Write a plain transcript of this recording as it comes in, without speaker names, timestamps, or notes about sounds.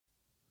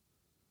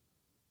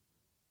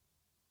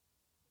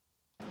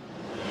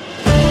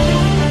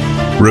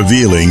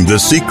revealing the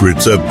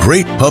secrets of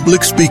great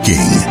public speaking.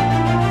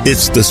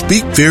 It's the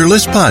Speak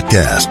Fearless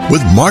podcast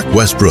with Mark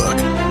Westbrook.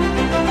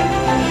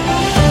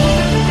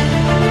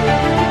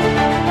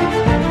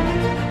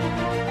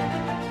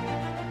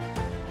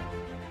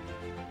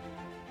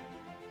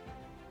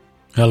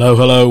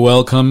 Hello,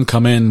 welcome,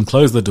 come in,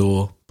 close the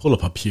door, pull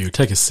up a pew,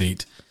 take a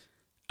seat,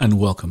 and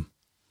welcome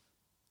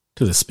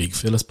to the Speak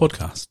Fearless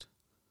podcast.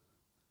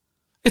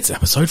 It's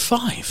episode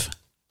 5.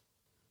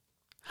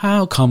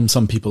 How come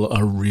some people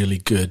are really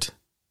good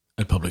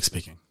at public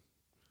speaking?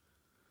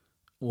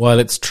 While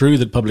it's true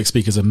that public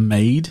speakers are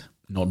made,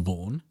 not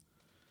born,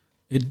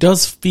 it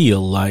does feel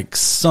like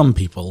some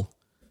people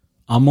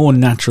are more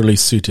naturally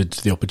suited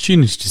to the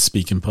opportunity to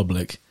speak in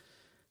public,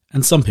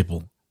 and some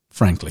people,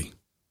 frankly,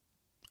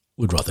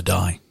 would rather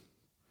die.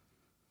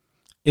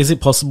 Is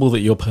it possible that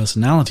your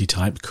personality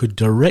type could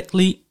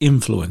directly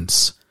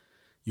influence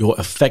your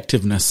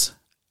effectiveness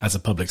as a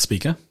public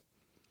speaker?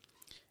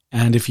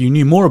 And if you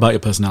knew more about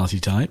your personality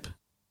type,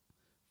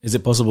 is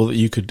it possible that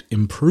you could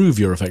improve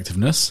your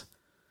effectiveness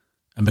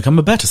and become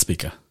a better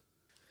speaker?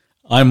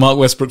 I'm Mark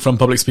Westbrook from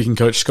Public Speaking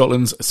Coach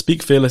Scotland's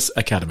Speak Fearless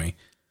Academy.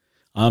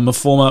 I'm a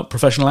former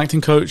professional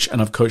acting coach,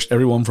 and I've coached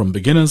everyone from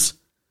beginners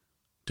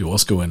to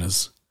Oscar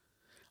winners.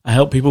 I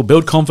help people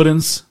build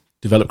confidence,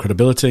 develop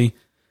credibility,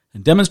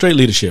 and demonstrate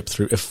leadership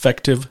through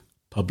effective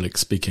public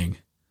speaking.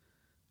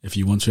 If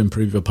you want to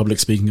improve your public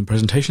speaking and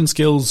presentation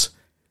skills,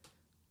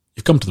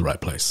 you've come to the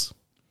right place.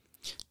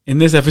 In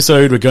this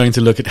episode, we're going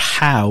to look at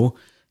how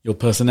your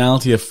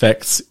personality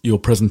affects your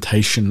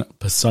presentation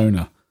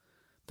persona.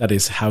 That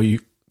is, how you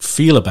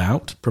feel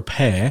about,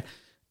 prepare,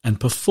 and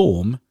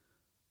perform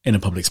in a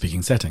public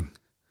speaking setting.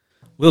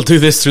 We'll do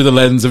this through the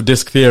lens of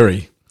disc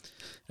theory,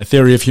 a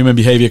theory of human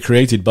behavior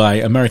created by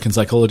American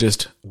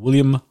psychologist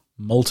William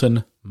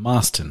Moulton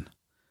Marston,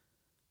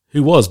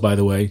 who was, by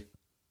the way,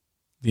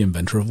 the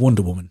inventor of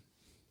Wonder Woman.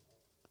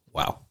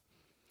 Wow.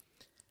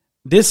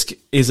 DISC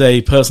is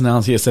a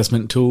personality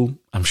assessment tool.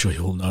 I'm sure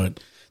you all know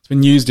it. It's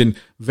been used in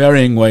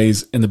varying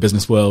ways in the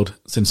business world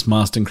since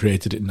Marston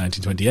created it in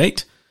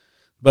 1928,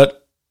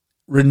 but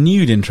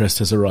renewed interest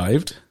has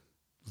arrived,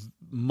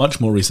 much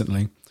more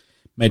recently,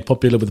 made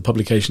popular with the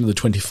publication of the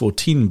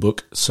 2014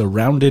 book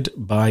Surrounded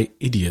by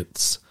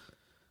Idiots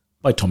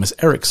by Thomas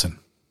Erickson.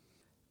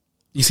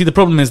 You see, the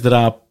problem is that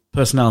our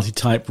personality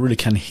type really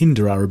can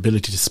hinder our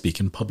ability to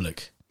speak in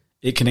public.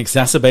 It can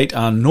exacerbate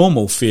our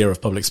normal fear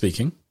of public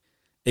speaking.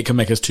 It can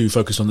make us too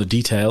focused on the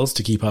details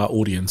to keep our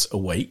audience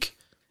awake.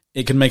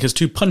 It can make us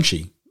too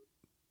punchy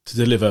to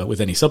deliver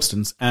with any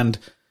substance, and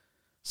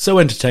so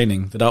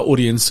entertaining that our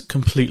audience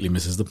completely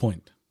misses the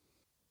point.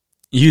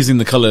 Using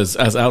the colours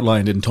as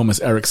outlined in Thomas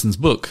Erickson's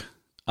book,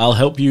 I'll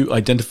help you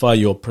identify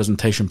your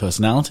presentation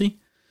personality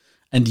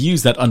and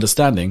use that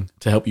understanding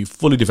to help you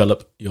fully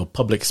develop your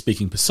public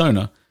speaking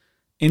persona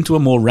into a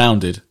more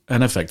rounded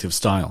and effective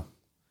style.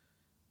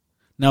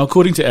 Now,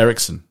 according to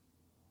Erickson,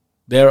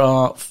 there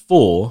are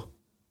 4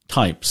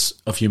 types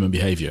of human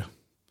behavior,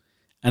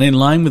 and in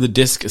line with the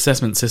DISC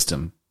assessment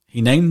system, he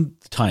named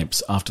the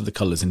types after the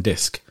colours in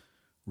DISC: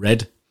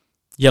 red,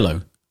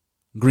 yellow,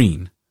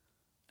 green,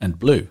 and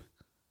blue.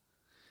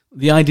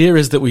 The idea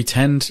is that we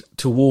tend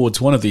towards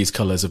one of these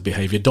colours of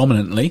behavior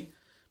dominantly,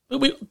 but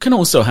we can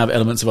also have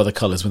elements of other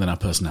colours within our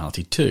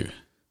personality too.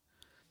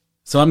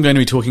 So I'm going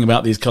to be talking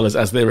about these colours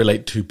as they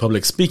relate to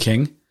public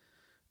speaking,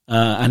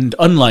 and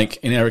unlike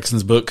in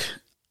Erickson's book,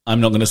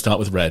 I'm not going to start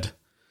with red.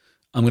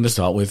 I'm going to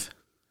start with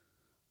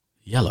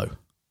yellow.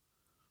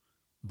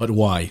 But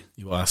why,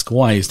 you ask?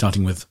 Why are you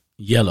starting with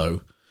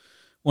yellow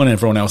when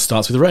everyone else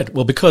starts with red?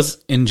 Well,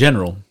 because in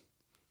general,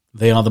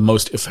 they are the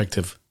most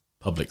effective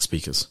public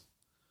speakers.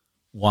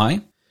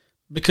 Why?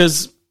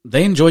 Because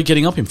they enjoy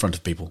getting up in front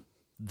of people.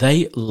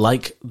 They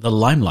like the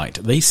limelight.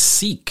 They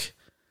seek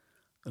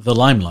the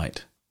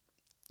limelight.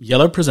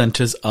 Yellow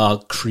presenters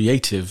are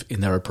creative in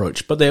their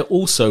approach, but they're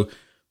also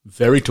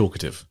very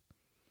talkative.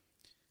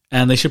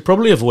 And they should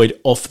probably avoid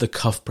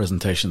off-the-cuff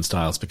presentation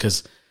styles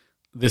because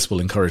this will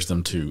encourage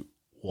them to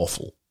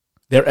waffle.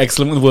 They're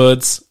excellent with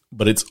words,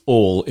 but it's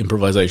all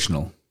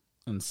improvisational.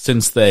 And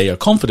since they are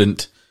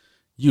confident,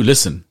 you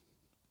listen,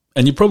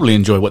 and you probably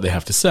enjoy what they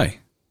have to say.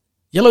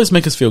 Yellows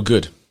make us feel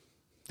good.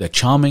 They're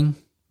charming,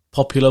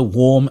 popular,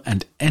 warm,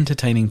 and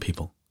entertaining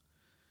people.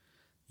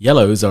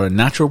 Yellows are a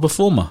natural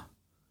performer,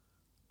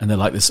 and they're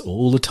like this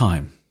all the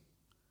time,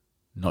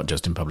 not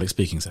just in public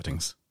speaking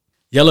settings.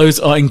 Yellows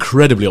are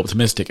incredibly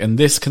optimistic, and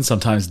this can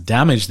sometimes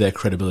damage their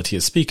credibility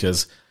as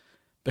speakers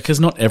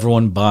because not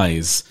everyone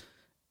buys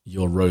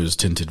your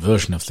rose-tinted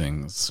version of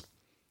things.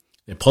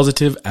 They're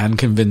positive and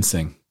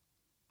convincing.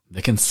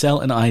 They can sell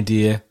an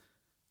idea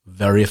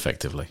very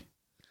effectively.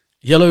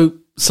 Yellow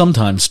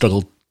sometimes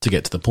struggle to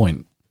get to the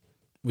point,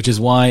 which is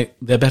why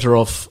they're better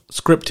off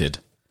scripted,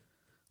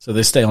 so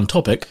they stay on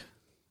topic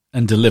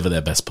and deliver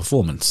their best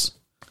performance.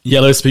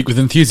 Yellows speak with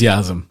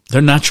enthusiasm.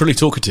 They're naturally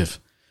talkative.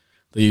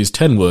 They use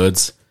 10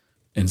 words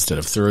instead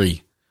of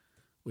 3,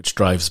 which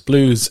drives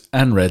blues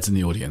and reds in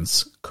the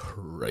audience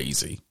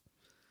crazy.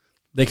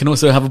 They can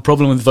also have a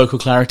problem with vocal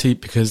clarity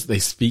because they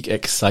speak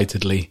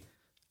excitedly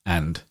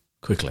and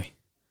quickly.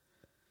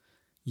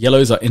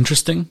 Yellows are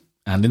interesting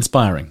and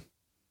inspiring.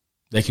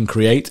 They can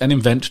create and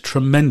invent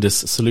tremendous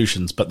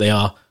solutions, but they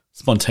are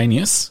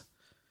spontaneous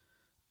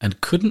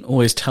and couldn't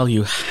always tell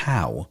you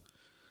how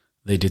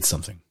they did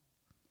something.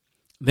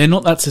 They're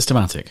not that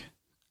systematic.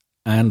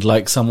 And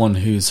like someone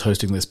who's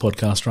hosting this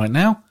podcast right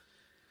now,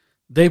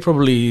 they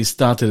probably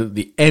started at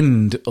the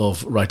end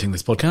of writing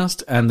this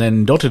podcast and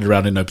then dotted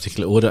around in no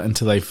particular order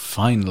until they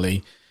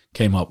finally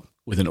came up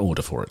with an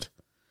order for it.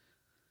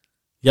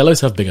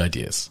 Yellows have big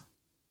ideas,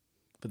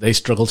 but they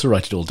struggle to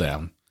write it all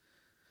down.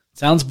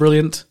 Sounds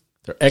brilliant.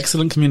 They're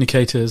excellent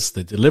communicators.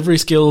 Their delivery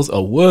skills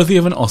are worthy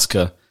of an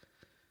Oscar.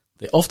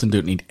 They often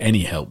don't need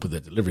any help with their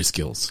delivery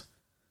skills.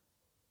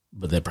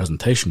 But their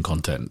presentation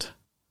content,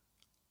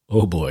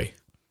 oh boy,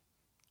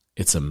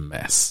 it's a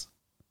mess.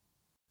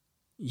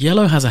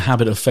 Yellow has a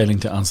habit of failing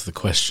to answer the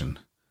question,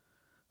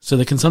 so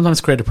they can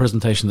sometimes create a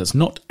presentation that's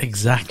not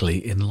exactly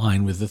in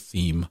line with the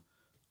theme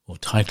or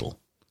title.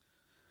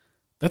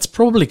 That's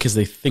probably because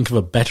they think of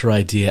a better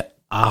idea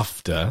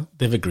after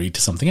they've agreed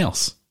to something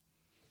else.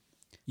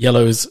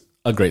 Yellows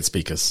are great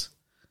speakers,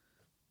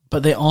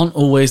 but they aren't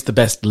always the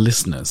best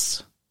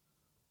listeners.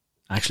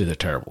 Actually, they're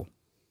terrible.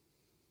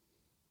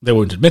 They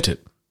won't admit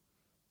it,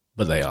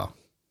 but they are.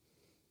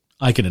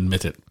 I can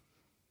admit it,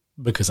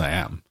 because I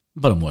am,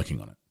 but I'm working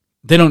on it.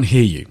 They don't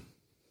hear you,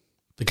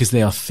 because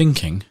they are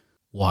thinking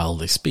while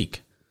they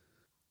speak.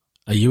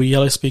 Are you a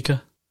yellow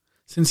speaker?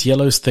 Since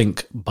yellows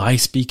think by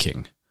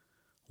speaking,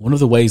 one of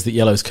the ways that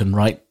yellows can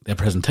write their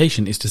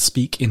presentation is to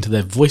speak into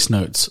their voice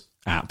notes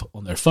app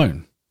on their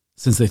phone.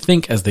 Since they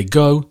think as they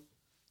go,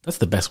 that's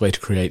the best way to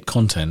create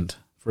content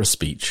for a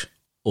speech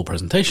or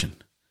presentation.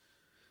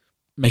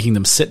 Making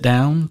them sit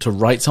down to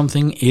write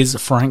something is,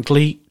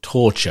 frankly,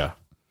 torture.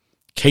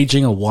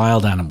 Caging a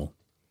wild animal.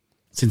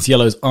 Since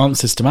yellows aren't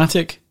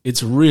systematic,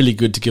 it's really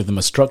good to give them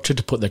a structure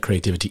to put their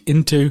creativity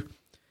into,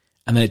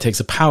 and then it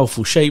takes a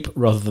powerful shape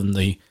rather than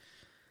the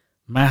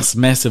mass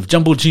mess of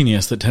jumbled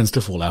genius that tends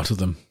to fall out of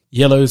them.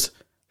 Yellows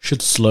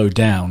should slow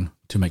down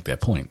to make their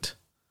point.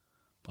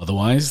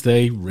 Otherwise,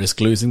 they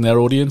risk losing their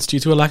audience due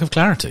to a lack of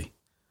clarity.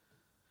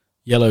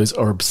 Yellows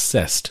are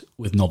obsessed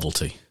with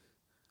novelty.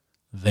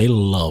 They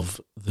love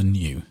the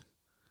new.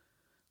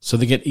 So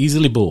they get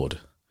easily bored.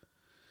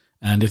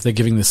 And if they're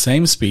giving the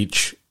same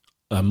speech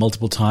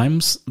multiple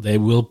times, they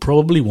will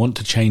probably want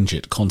to change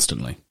it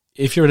constantly.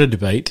 If you're at a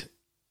debate,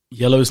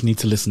 yellows need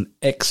to listen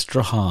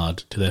extra hard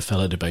to their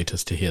fellow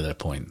debaters to hear their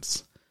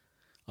points.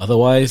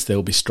 Otherwise, they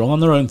will be strong on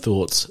their own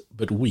thoughts,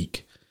 but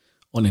weak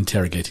on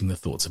interrogating the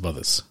thoughts of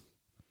others.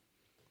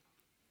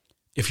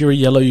 If you're a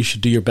yellow, you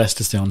should do your best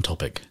to stay on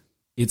topic.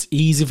 It's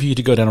easy for you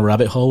to go down a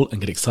rabbit hole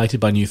and get excited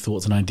by new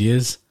thoughts and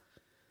ideas,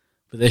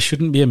 but there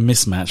shouldn't be a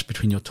mismatch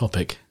between your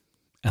topic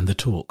and the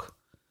talk.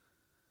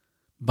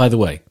 By the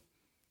way,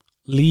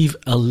 leave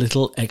a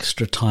little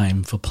extra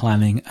time for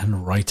planning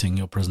and writing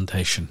your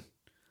presentation.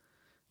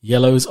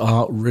 Yellows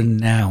are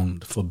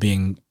renowned for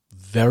being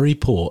very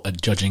poor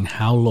at judging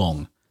how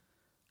long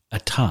a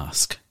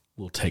task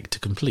will take to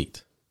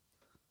complete.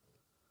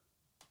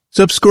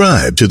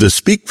 Subscribe to the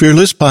Speak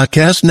Fearless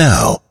podcast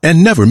now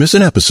and never miss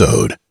an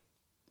episode.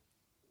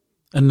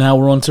 And now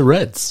we're on to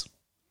reds.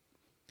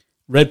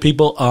 Red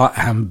people are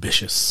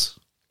ambitious,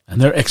 and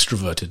they're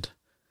extroverted.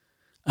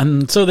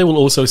 And so they will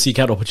also seek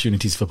out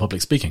opportunities for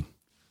public speaking.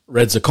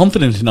 Reds are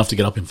confident enough to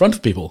get up in front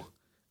of people,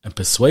 and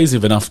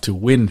persuasive enough to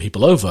win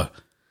people over.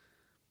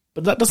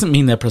 But that doesn't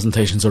mean their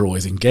presentations are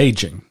always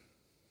engaging.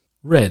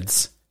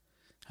 Reds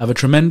have a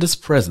tremendous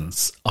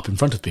presence up in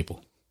front of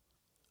people.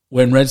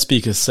 When red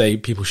speakers say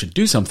people should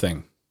do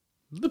something,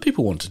 the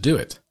people want to do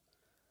it.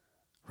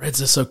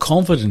 Reds are so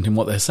confident in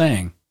what they're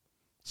saying.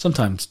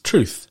 Sometimes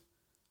truth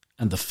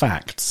and the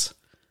facts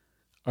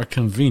are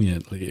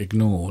conveniently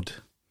ignored.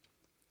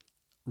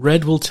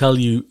 Red will tell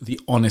you the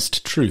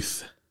honest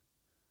truth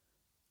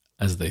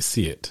as they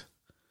see it,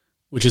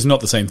 which is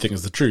not the same thing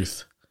as the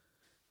truth.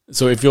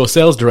 So if your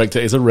sales director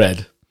is a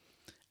red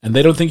and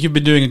they don't think you've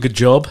been doing a good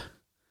job,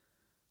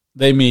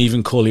 they may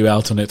even call you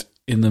out on it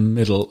in the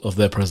middle of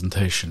their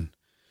presentation.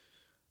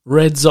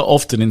 Reds are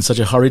often in such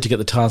a hurry to get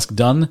the task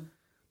done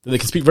that they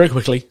can speak very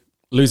quickly,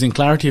 losing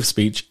clarity of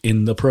speech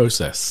in the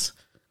process.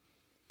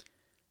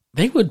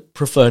 They would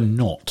prefer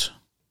not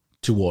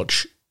to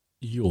watch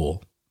your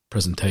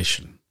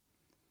presentation.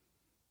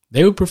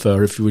 They would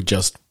prefer if you would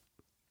just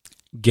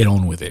get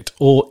on with it,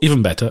 or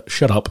even better,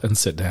 shut up and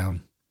sit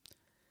down.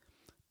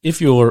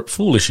 If you're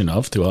foolish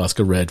enough to ask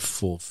a red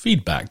for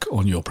feedback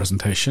on your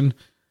presentation,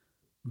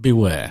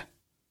 beware,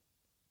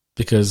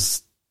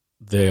 because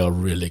they are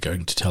really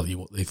going to tell you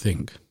what they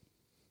think.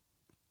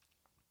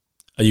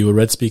 Are you a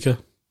red speaker?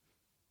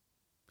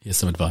 Here's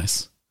some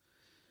advice.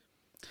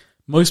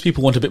 Most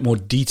people want a bit more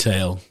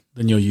detail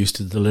than you're used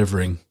to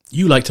delivering.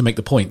 You like to make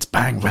the points,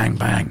 bang, bang,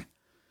 bang.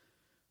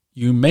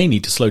 You may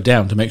need to slow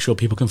down to make sure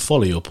people can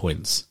follow your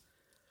points.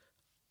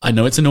 I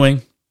know it's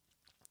annoying,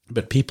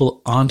 but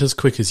people aren't as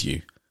quick as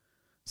you.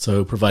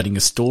 So providing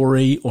a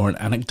story or an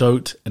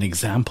anecdote, an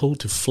example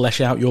to flesh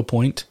out your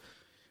point,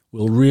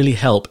 will really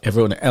help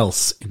everyone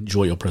else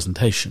enjoy your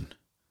presentation.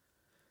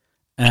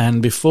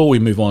 And before we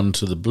move on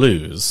to the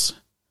blues,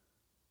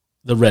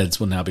 the reds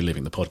will now be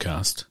leaving the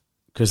podcast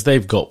because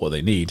they've got what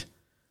they need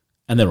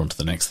and they're on to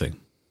the next thing.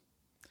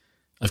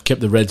 I've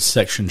kept the reds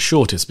section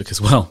shortest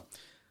because, well,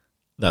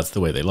 that's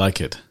the way they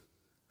like it.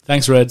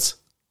 Thanks, Reds.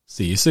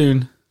 See you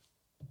soon.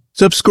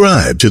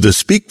 Subscribe to the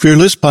Speak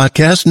Fearless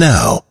podcast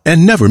now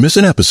and never miss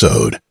an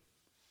episode.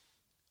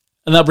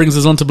 And that brings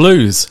us on to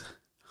blues.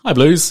 Hi,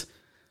 blues.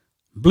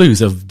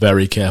 Blues are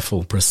very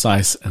careful,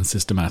 precise, and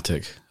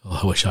systematic.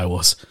 Oh, I wish I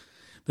was.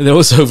 But they're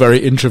also very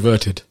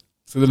introverted,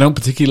 so they don't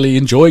particularly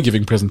enjoy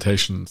giving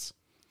presentations.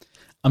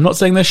 I'm not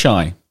saying they're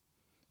shy,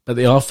 but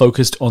they are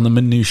focused on the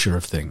minutiae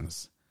of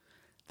things.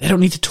 They don't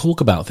need to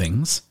talk about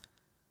things,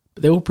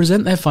 but they will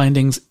present their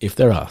findings if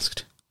they're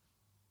asked.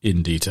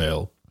 In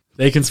detail.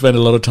 They can spend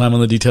a lot of time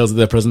on the details of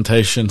their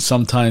presentation,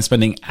 sometimes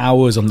spending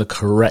hours on the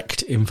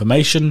correct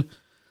information,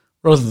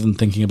 rather than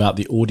thinking about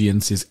the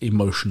audience's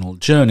emotional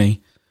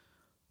journey,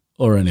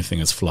 or anything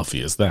as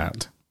fluffy as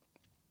that.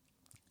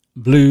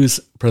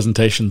 Blues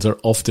presentations are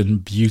often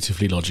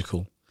beautifully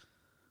logical,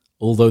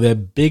 although their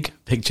big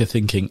picture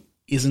thinking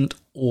isn't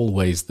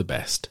always the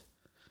best.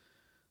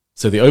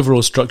 So the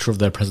overall structure of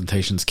their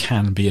presentations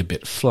can be a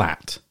bit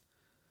flat.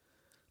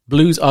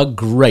 Blues are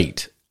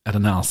great at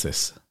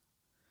analysis.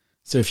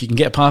 So if you can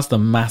get past the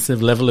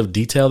massive level of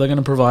detail they're going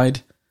to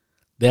provide,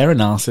 their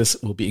analysis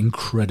will be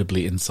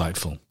incredibly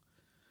insightful.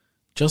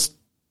 Just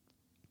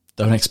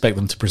don't expect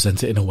them to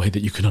present it in a way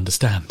that you can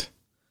understand.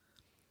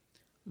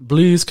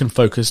 Blues can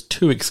focus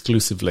too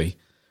exclusively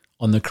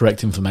on the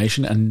correct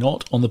information and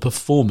not on the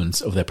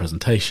performance of their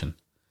presentation.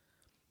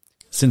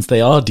 Since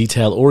they are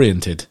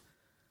detail-oriented,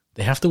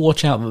 they have to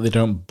watch out that they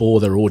don't bore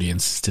their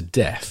audiences to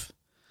death.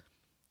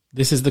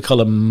 This is the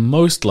colour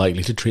most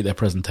likely to treat their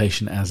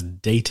presentation as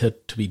data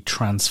to be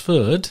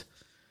transferred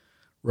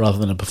rather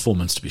than a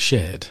performance to be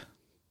shared.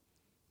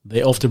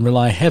 They often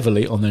rely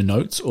heavily on their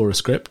notes or a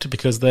script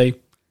because they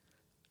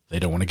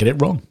don't want to get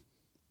it wrong.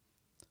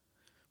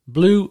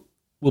 Blue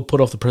will put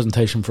off the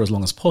presentation for as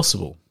long as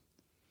possible,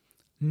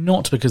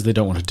 not because they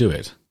don't want to do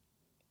it.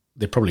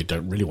 They probably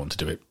don't really want to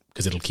do it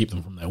because it'll keep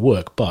them from their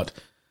work, but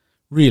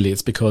really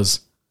it's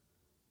because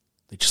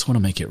they just want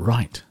to make it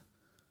right.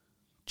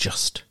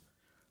 Just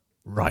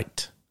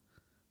right.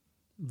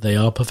 They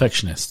are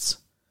perfectionists,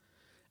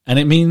 and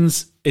it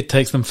means it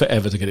takes them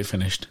forever to get it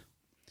finished.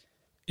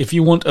 If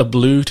you want a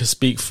blue to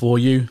speak for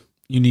you,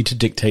 you need to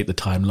dictate the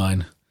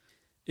timeline.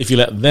 If you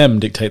let them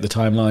dictate the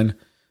timeline,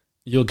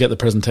 you'll get the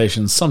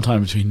presentation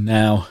sometime between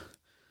now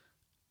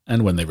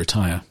and when they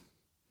retire.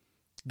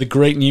 The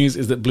great news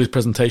is that Blue's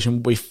presentation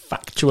will be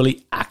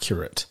factually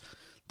accurate.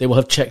 They will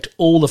have checked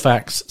all the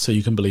facts so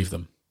you can believe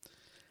them.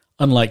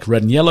 Unlike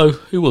red and yellow,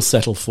 who will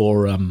settle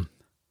for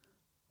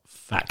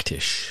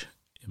factish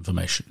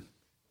information.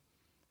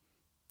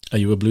 Are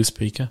you a blue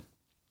speaker?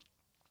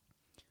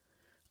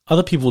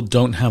 Other people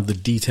don't have the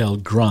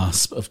detailed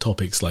grasp of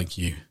topics like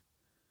you.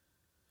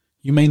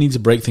 You may need to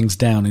break things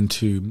down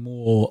into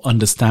more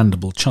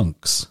understandable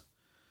chunks.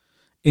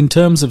 In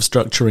terms of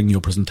structuring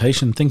your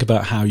presentation, think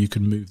about how you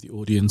can move the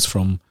audience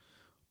from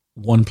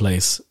one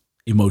place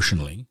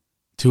emotionally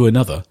to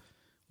another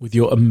with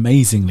your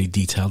amazingly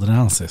detailed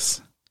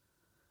analysis.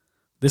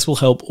 This will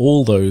help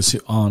all those who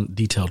aren't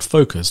detailed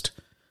focused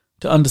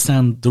to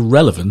understand the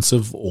relevance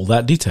of all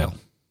that detail.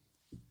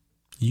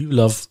 You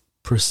love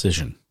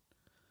precision.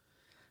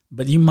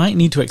 But you might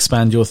need to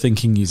expand your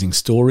thinking using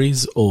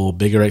stories or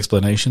bigger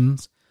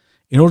explanations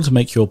in order to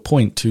make your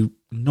point to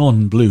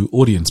non-blue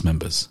audience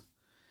members.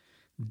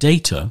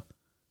 Data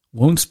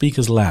won't speak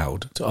as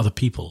loud to other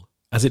people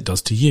as it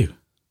does to you.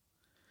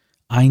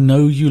 I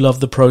know you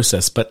love the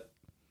process, but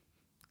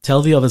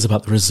tell the others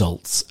about the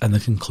results and the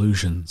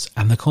conclusions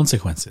and the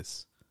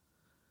consequences.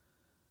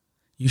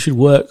 You should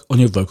work on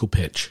your vocal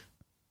pitch.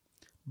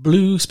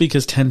 Blue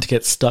speakers tend to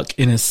get stuck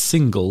in a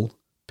single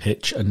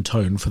pitch and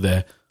tone for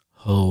their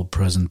whole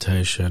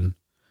presentation.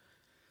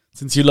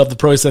 Since you love the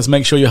process,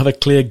 make sure you have a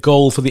clear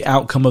goal for the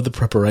outcome of the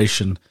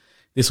preparation.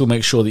 This will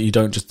make sure that you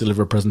don't just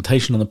deliver a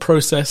presentation on the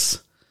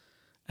process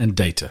and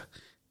data.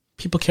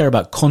 People care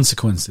about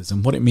consequences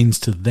and what it means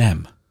to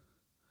them.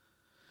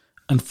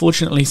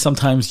 Unfortunately,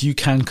 sometimes you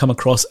can come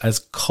across as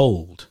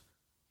cold,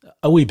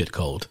 a wee bit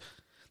cold.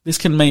 This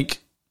can make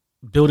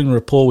building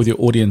rapport with your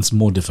audience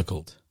more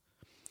difficult.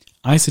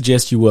 I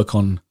suggest you work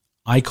on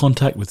eye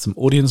contact with some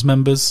audience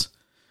members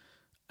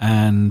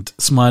and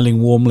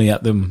smiling warmly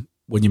at them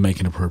when you make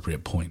an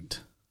appropriate point.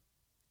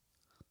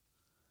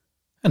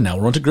 And now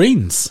we're on to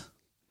greens.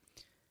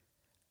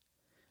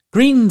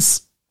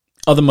 Greens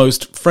are the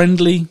most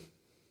friendly,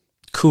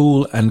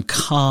 cool, and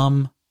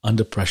calm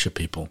under pressure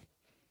people.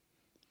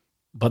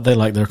 But they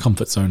like their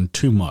comfort zone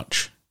too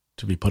much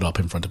to be put up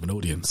in front of an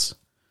audience.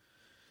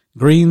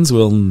 Greens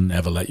will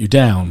never let you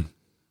down.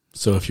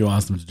 So if you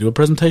ask them to do a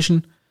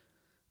presentation,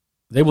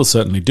 they will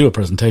certainly do a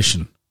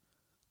presentation.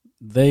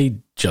 They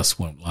just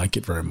won't like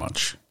it very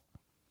much.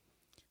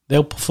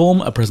 They'll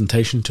perform a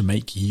presentation to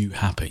make you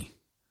happy.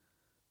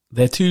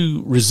 They're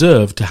too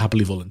reserved to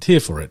happily volunteer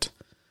for it.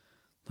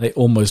 They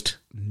almost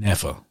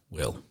never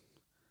will.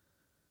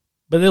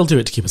 But they'll do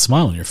it to keep a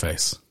smile on your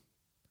face.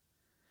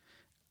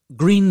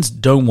 Greens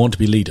don't want to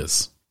be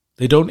leaders.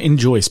 They don't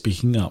enjoy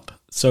speaking up.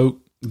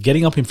 So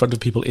getting up in front of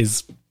people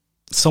is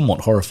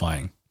somewhat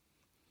horrifying.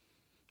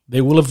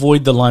 They will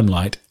avoid the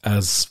limelight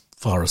as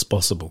far as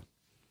possible.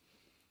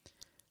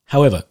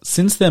 However,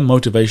 since their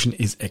motivation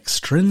is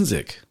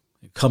extrinsic,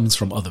 it comes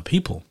from other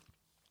people,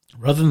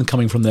 rather than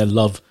coming from their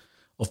love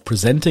of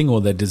presenting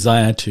or their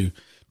desire to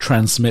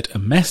transmit a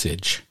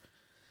message,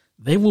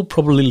 they will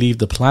probably leave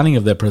the planning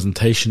of their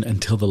presentation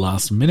until the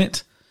last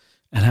minute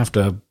and have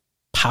to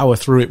power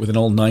through it with an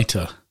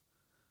all-nighter.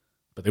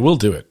 But they will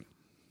do it.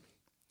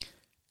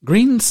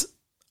 Greens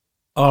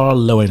are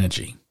low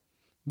energy,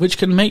 which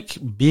can make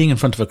being in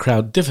front of a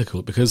crowd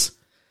difficult because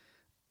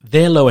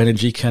their low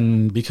energy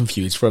can be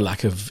confused for a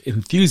lack of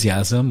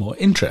enthusiasm or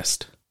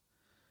interest.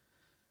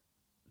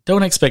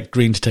 Don't expect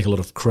green to take a lot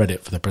of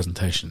credit for their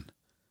presentation.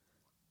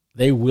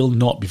 They will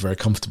not be very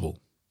comfortable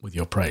with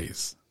your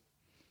praise.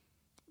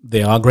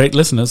 They are great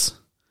listeners,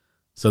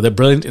 so they're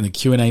brilliant in the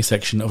Q&A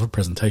section of a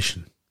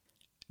presentation.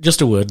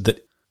 Just a word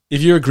that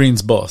if you're a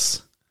Greens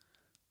boss,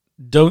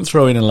 don't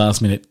throw in a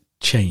last-minute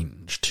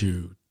change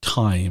to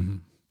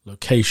time,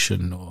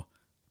 location, or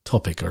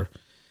topic, or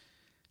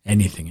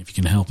anything if you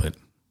can help it.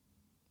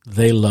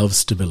 They love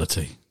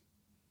stability.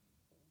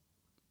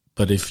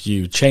 But if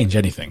you change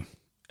anything,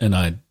 and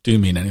I do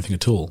mean anything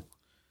at all,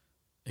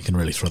 it can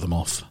really throw them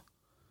off.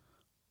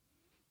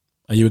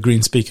 Are you a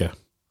green speaker?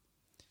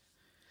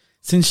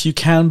 Since you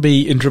can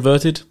be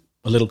introverted,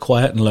 a little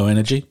quiet and low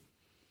energy,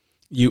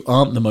 you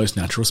aren't the most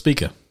natural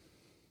speaker.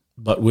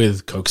 But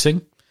with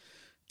coaxing,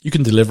 you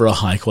can deliver a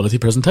high-quality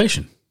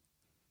presentation.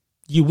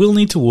 You will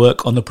need to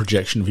work on the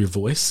projection of your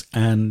voice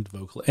and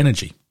vocal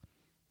energy.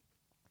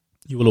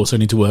 You will also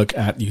need to work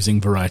at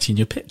using variety in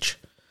your pitch,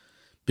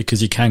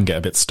 because you can get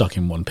a bit stuck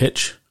in one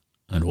pitch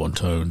and one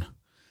tone.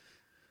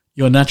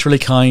 You're naturally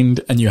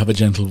kind and you have a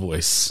gentle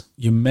voice.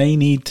 You may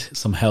need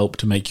some help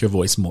to make your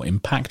voice more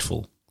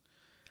impactful.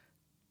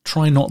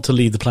 Try not to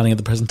leave the planning of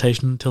the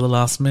presentation until the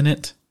last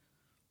minute.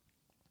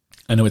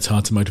 I know it's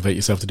hard to motivate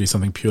yourself to do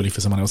something purely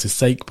for someone else's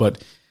sake,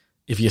 but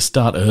if you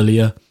start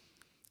earlier,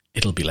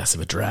 it'll be less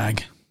of a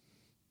drag.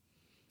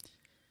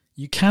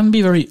 You can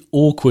be very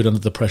awkward under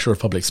the pressure of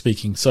public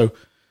speaking, so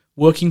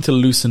working to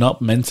loosen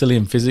up mentally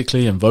and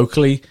physically and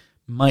vocally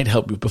might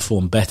help you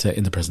perform better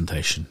in the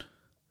presentation.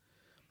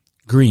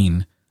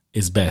 Green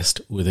is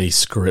best with a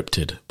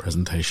scripted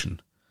presentation.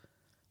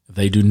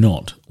 They do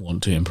not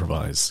want to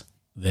improvise.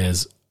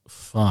 There's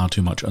far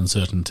too much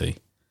uncertainty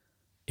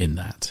in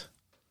that.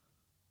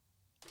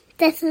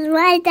 This is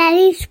my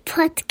daddy's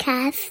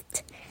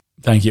podcast.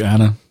 Thank you,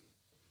 Anna.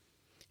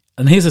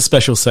 And here's a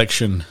special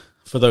section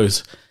for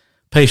those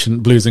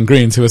patient blues and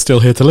greens who are still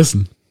here to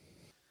listen.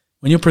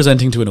 When you're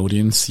presenting to an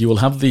audience, you will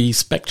have the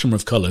spectrum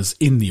of colours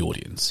in the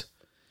audience.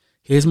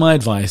 Here's my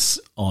advice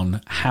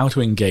on how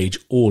to engage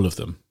all of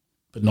them,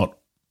 but not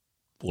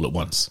all at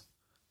once.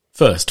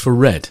 First, for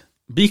red,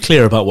 be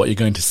clear about what you're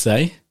going to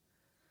say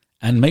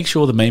and make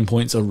sure the main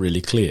points are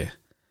really clear.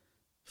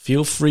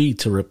 Feel free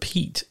to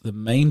repeat the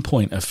main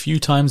point a few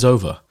times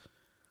over.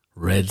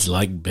 Reds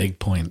like big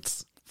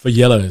points. For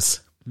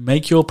yellows,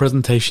 make your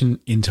presentation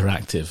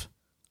interactive.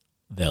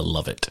 They'll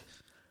love it.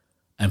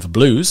 And for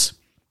blues,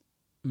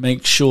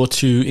 make sure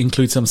to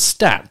include some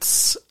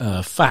stats,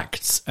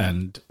 facts,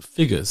 and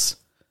figures.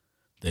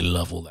 They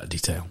love all that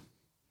detail.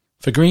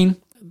 For green,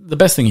 the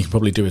best thing you can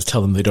probably do is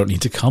tell them they don't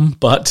need to come,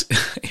 but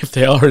if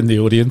they are in the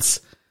audience,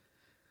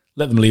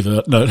 let them leave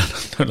it. No,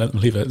 don't let them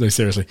leave it. No,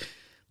 seriously.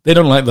 They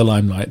don't like the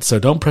limelight, so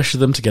don't pressure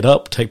them to get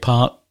up, take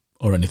part,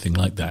 or anything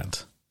like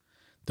that.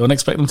 Don't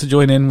expect them to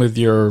join in with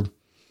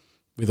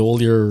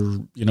all your,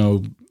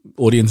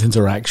 audience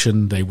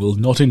interaction. They will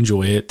not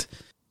enjoy it.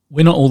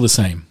 We're not all the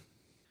same.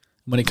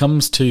 When it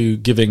comes to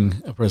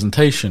giving a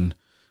presentation,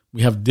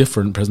 we have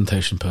different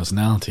presentation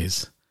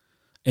personalities.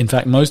 In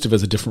fact, most of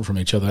us are different from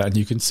each other, and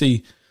you can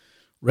see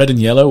red and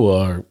yellow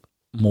are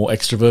more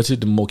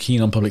extroverted and more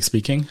keen on public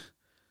speaking.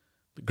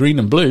 But green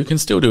and blue can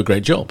still do a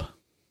great job.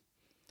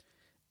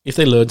 If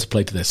they learn to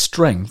play to their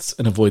strengths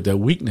and avoid their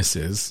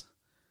weaknesses,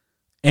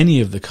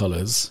 any of the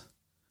colours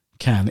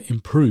can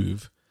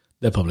improve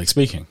their public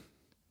speaking.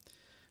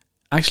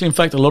 Actually, in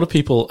fact, a lot of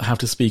people have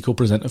to speak or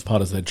present as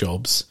part of their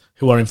jobs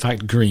who are in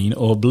fact green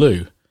or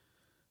blue,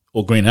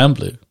 or green and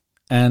blue,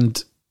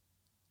 and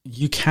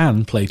you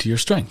can play to your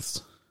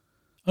strengths.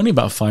 Only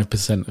about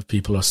 5% of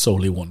people are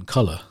solely one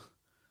colour.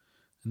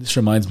 And this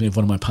reminds me of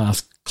one of my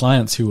past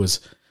clients who was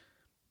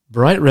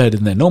bright red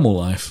in their normal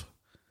life,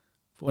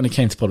 but when it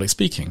came to public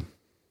speaking,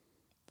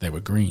 they were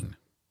green.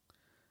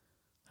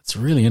 That's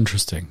really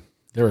interesting.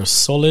 They're a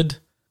solid,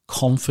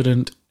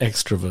 confident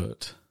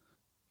extrovert.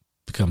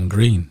 Become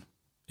green,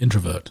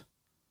 introvert.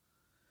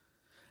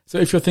 So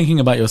if you're thinking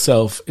about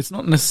yourself, it's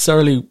not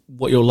necessarily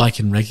what you're like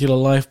in regular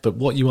life, but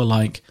what you are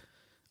like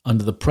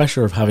under the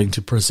pressure of having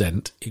to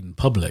present in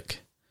public.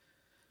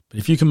 But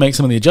if you can make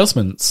some of the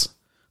adjustments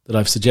that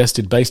I've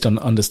suggested based on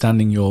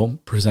understanding your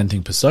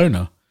presenting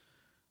persona,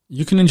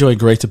 you can enjoy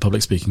greater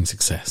public speaking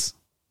success.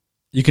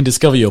 You can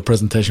discover your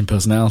presentation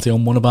personality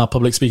on one of our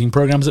public speaking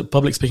programs at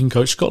Public Speaking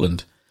Coach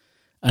Scotland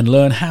and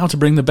learn how to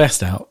bring the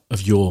best out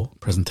of your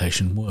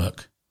presentation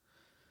work.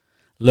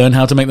 Learn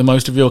how to make the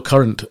most of your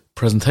current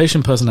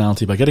presentation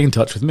personality by getting in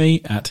touch with me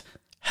at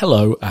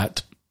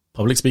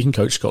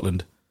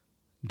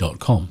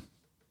hello@publicspeakingcoachscotland.com.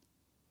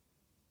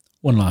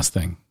 One last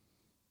thing.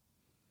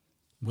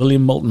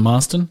 William Moulton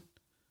Marston,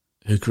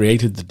 who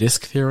created the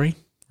disc theory,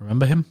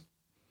 remember him?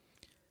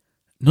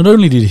 Not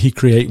only did he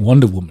create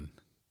Wonder Woman,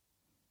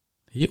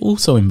 he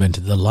also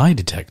invented the lie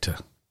detector.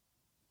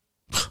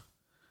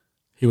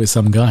 He was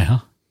some guy,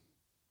 huh?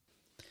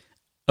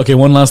 Okay,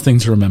 one last thing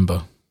to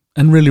remember,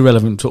 and really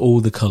relevant to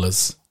all the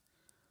colours.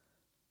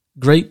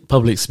 Great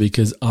public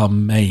speakers are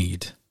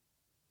made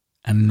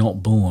and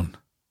not born.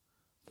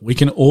 We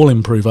can all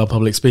improve our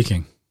public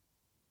speaking.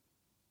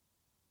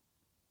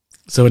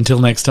 So until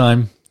next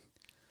time,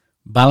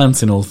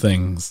 balance in all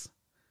things.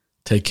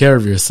 Take care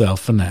of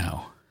yourself for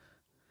now.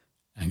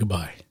 And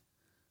goodbye.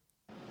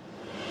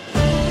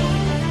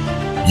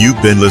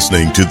 You've been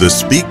listening to the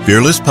Speak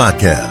Fearless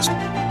podcast.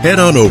 Head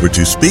on over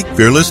to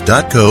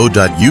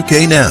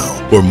speakfearless.co.uk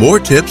now for more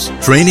tips,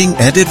 training,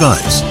 and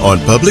advice on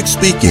public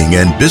speaking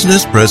and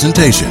business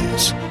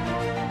presentations.